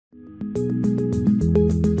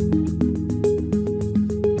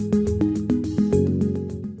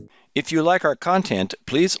If you like our content,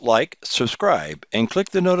 please like, subscribe, and click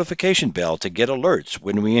the notification bell to get alerts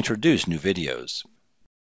when we introduce new videos.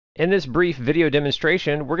 In this brief video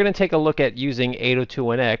demonstration, we're going to take a look at using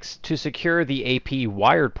 802.1X to secure the AP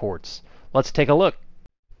wired ports. Let's take a look.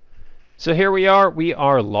 So here we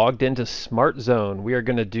are logged into SmartZone. We are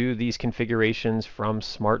going to do these configurations from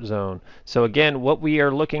SmartZone. So again, what we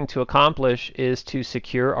are looking to accomplish is to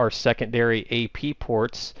secure our secondary AP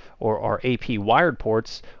ports or our AP wired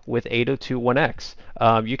ports with 802.1X.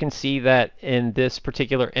 You can see that in this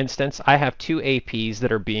particular instance, I have two APs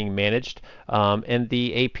that are being managed, and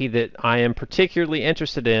the AP that I am particularly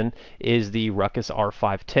interested in is the RUCKUS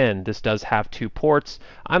R510. This does have two ports.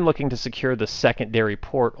 I'm looking to secure the secondary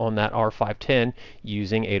port on that R510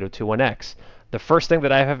 using 802.1X. The first thing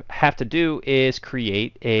that I have to do is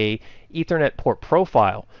create a Ethernet port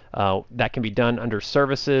profile. That can be done under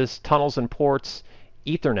Services, Tunnels and Ports,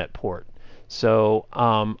 Ethernet port. So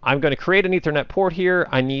I'm going to create an Ethernet port here.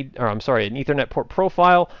 an Ethernet port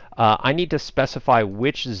profile. I need to specify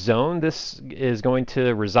which zone this is going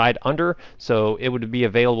to reside under, so it would be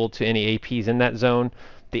available to any APs in that zone.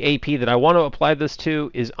 The AP that I want to apply this to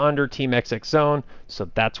is under Team XX zone, so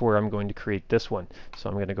that's where I'm going to create this one. So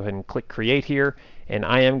I'm going to go ahead and click Create here, and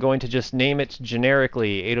I am going to just name it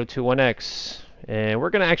generically 802.1X, and we're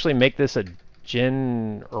going to actually make this a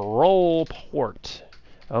general port.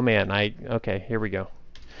 Oh man, okay, here we go.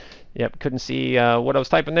 Yep, couldn't see what I was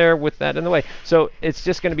typing there with that in the way. So it's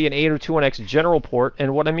just going to be an 802.1X general port,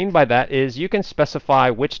 and what I mean by that is you can specify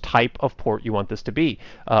which type of port you want this to be.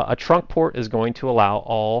 A trunk port is going to allow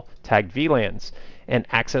all tagged VLANs. An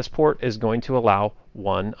access port is going to allow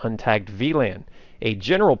one untagged VLAN. A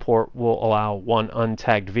general port will allow one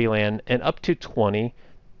untagged VLAN and up to 20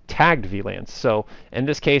 tagged VLANs. So in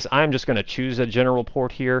this case, I'm just going to choose a general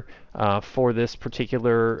port here for this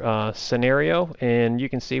particular scenario, and you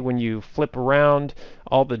can see when you flip around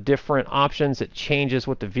all the different options, it changes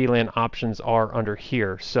what the VLAN options are under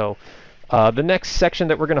here. So the next section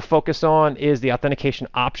that we're going to focus on is the authentication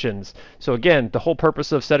options. So again, the whole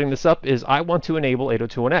purpose of setting this up is I want to enable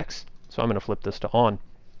 802.1X. So I'm going to flip this to on.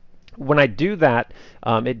 When I do that,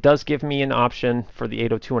 it does give me an option for the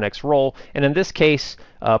 802.1X role, and in this case,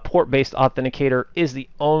 port-based authenticator is the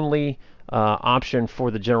only option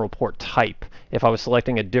for the general port type. If I was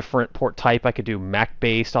selecting a different port type, I could do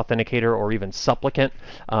MAC-based authenticator or even supplicant,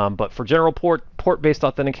 but for general port-based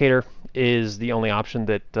authenticator is the only option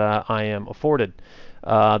that I am afforded.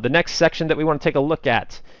 The next section that we want to take a look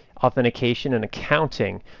at, Authentication and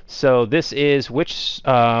Accounting. So this is which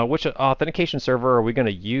authentication server are we going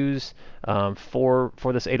to use for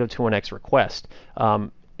this 802.1X request.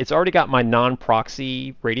 It's already got my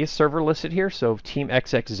non-proxy radius server listed here, so Team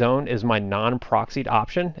XX Zone is my non-proxied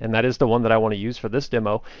option, and that is the one that I want to use for this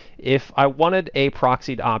demo. If I wanted a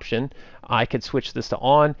proxied option, I could switch this to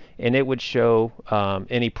on, and it would show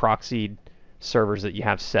any proxied servers that you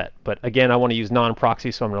have set. But again, I want to use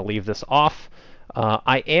non-proxy, so I'm going to leave this off.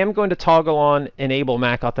 I am going to toggle on Enable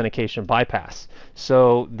MAC Authentication Bypass.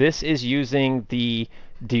 So this is using the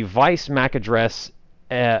device MAC address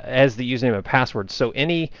as the username and password. So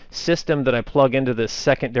any system that I plug into this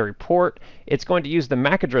secondary port, it's going to use the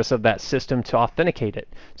MAC address of that system to authenticate it.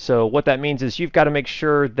 So what that means is you've got to make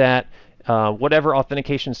sure that whatever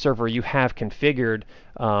authentication server you have configured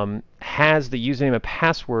has the username and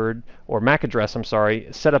password, or MAC address, I'm sorry,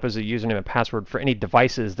 set up as a username and password for any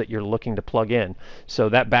devices that you're looking to plug in. So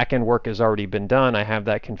that back-end work has already been done. I have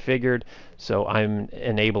that configured, so I'm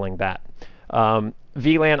enabling that.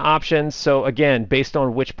 VLAN options, so again, based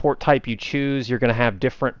on which port type you choose, you're going to have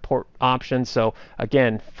different port options. So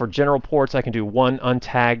again, for general ports, I can do one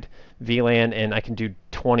untagged VLAN, and I can do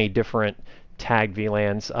 20 different tagged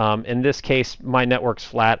VLANs. In this case, my network's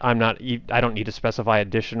flat. I don't need to specify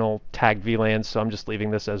additional tagged VLANs, so I'm just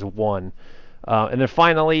leaving this as one. And then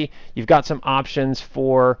finally, you've got some options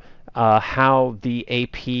for how the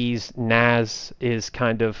AP's NAS is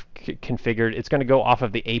kind of configured. It's going to go off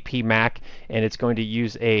of the AP MAC, and it's going to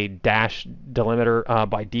use a dash delimiter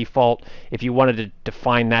by default. If you wanted to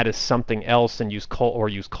define that as something else and use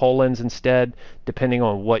colons instead, depending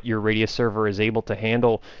on what your radius server is able to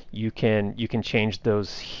handle, you can change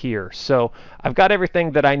those here. So I've got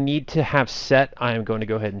everything that I need to have set. I am going to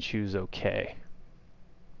go ahead and choose OK.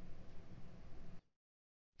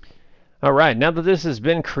 All right, now that this has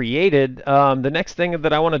been created, the next thing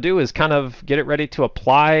that I want to do is kind of get it ready to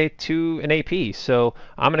apply to an AP. So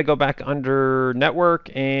I'm going to go back under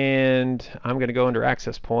Network, and I'm going to go under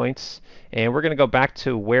Access Points, and we're going to go back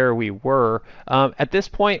to where we were. At this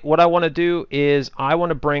point, what I want to do is I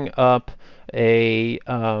want to bring up a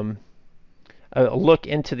look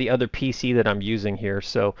into the other PC that I'm using here.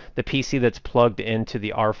 So the PC that's plugged into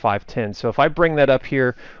the R510. So if I bring that up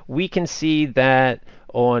here, we can see that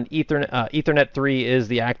on Ethernet 3 is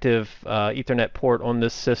the active Ethernet port on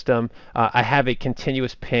this system. I have a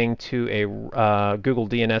continuous ping to a Google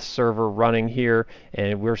DNS server running here,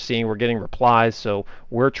 and we're getting replies. So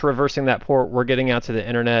we're traversing that port, we're getting out to the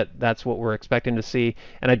internet. That's what we're expecting to see.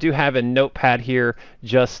 And I do have a notepad here,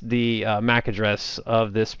 just the MAC address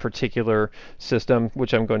of this particular system,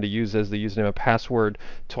 which I'm going to use as the username and password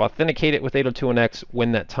to authenticate it with 802.1X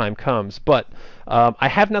when that time comes. But I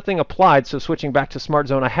have nothing applied, so switching back to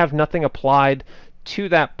SmartZone, I have nothing applied to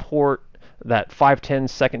that port, that 510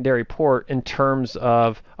 secondary port, in terms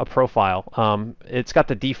of a profile. It's got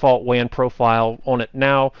the default WAN profile on it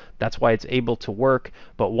now. That's why it's able to work.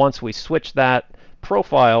 But once we switch that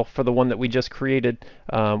profile for the one that we just created,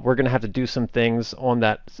 we're going to have to do some things on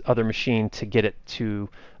that other machine to get it to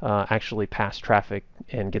actually pass traffic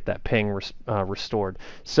and get that ping restored.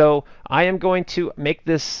 So I am going to make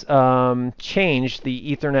this change,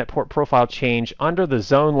 the Ethernet port profile change, under the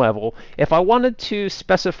zone level. If I wanted to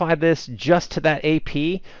specify this just to that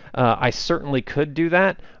AP, I certainly could do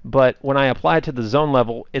that, but when I apply it to the zone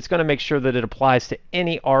level, it's going to make sure that it applies to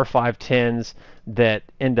any R510s that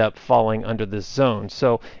end up falling under this zone.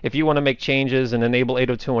 So if you want to make changes and enable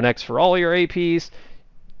 802.1X for all your APs,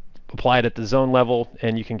 apply it at the zone level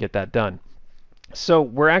and you can get that done. So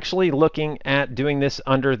we're actually looking at doing this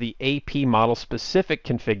under the AP model specific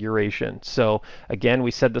configuration. So again, we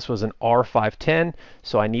said this was an R510,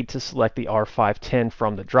 so I need to select the R510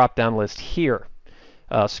 from the drop-down list here.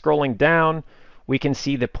 Scrolling down, we can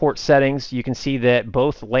see the port settings. You can see that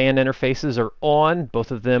both LAN interfaces are on.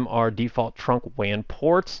 Both of them are default trunk WAN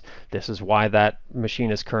ports. This is why that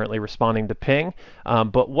machine is currently responding to ping.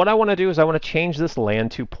 But what I want to do is I want to change this LAN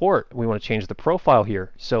to port. We want to change the profile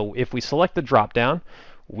here. So if we select the drop-down,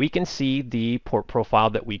 we can see the port profile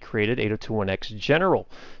that we created, 802.1X General.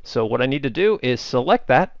 So what I need to do is select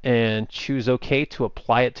that and choose OK to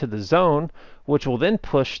apply it to the zone, which will then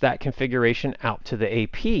push that configuration out to the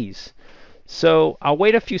APs. So I'll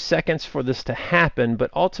wait a few seconds for this to happen,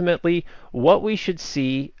 but ultimately what we should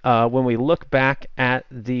see when we look back at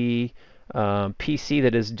the PC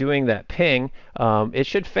that is doing that ping, it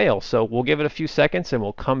should fail. So we'll give it a few seconds and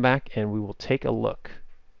we'll come back and we will take a look.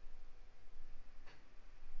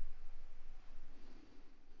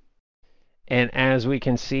 And as we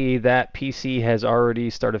can see, that PC has already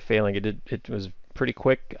started failing. It was pretty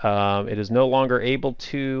quick. It is no longer able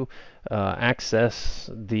to access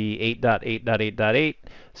the 8.8.8.8,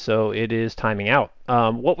 so it is timing out.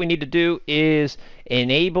 What we need to do is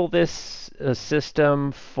enable this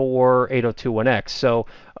system for 802.1X. So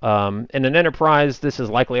in an enterprise, this is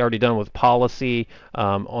likely already done with policy.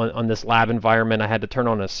 On this lab environment, I had to turn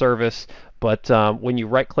on a service. But when you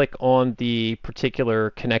right-click on the particular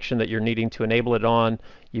connection that you're needing to enable it on,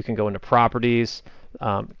 you can go into Properties,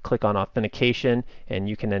 click on Authentication, and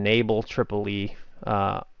you can enable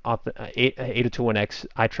 802.1X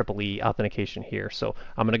IEEE authentication here. So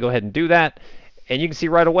I'm going to go ahead and do that. And you can see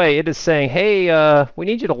right away it is saying, hey, we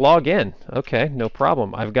need you to log in. Okay, no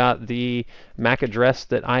problem. I've got the MAC address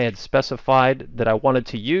that I had specified that I wanted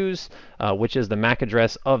to use, which is the MAC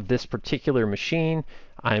address of this particular machine.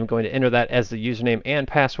 I'm going to enter that as the username and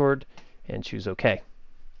password and choose OK.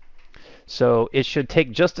 So it should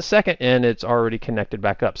take just a second and it's already connected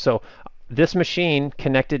back up. So this machine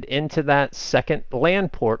connected into that second LAN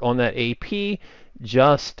port on that AP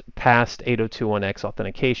just passed 802.1X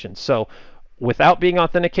authentication. So without being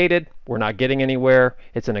authenticated, we're not getting anywhere.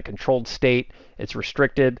 It's in a controlled state. It's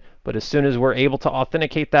restricted. But as soon as we're able to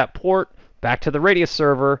authenticate that port back to the Radius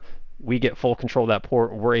server, we get full control of that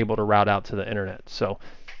port. We're able to route out to the internet. So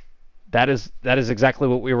that is exactly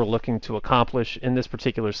what we were looking to accomplish in this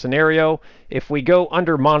particular scenario. If we go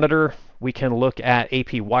under Monitor, we can look at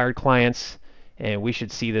AP wired clients, and we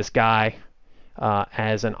should see this guy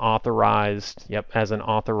as an authorized, as an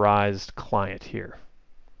authorized client here.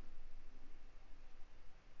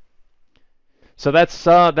 So that's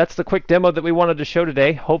the quick demo that we wanted to show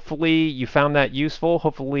today. Hopefully you found that useful.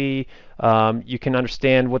 Hopefully you can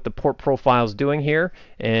understand what the port profile is doing here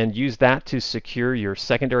and use that to secure your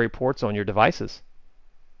secondary ports on your devices.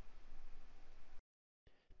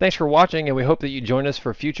 Thanks for watching, and we hope that you join us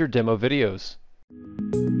for future demo videos.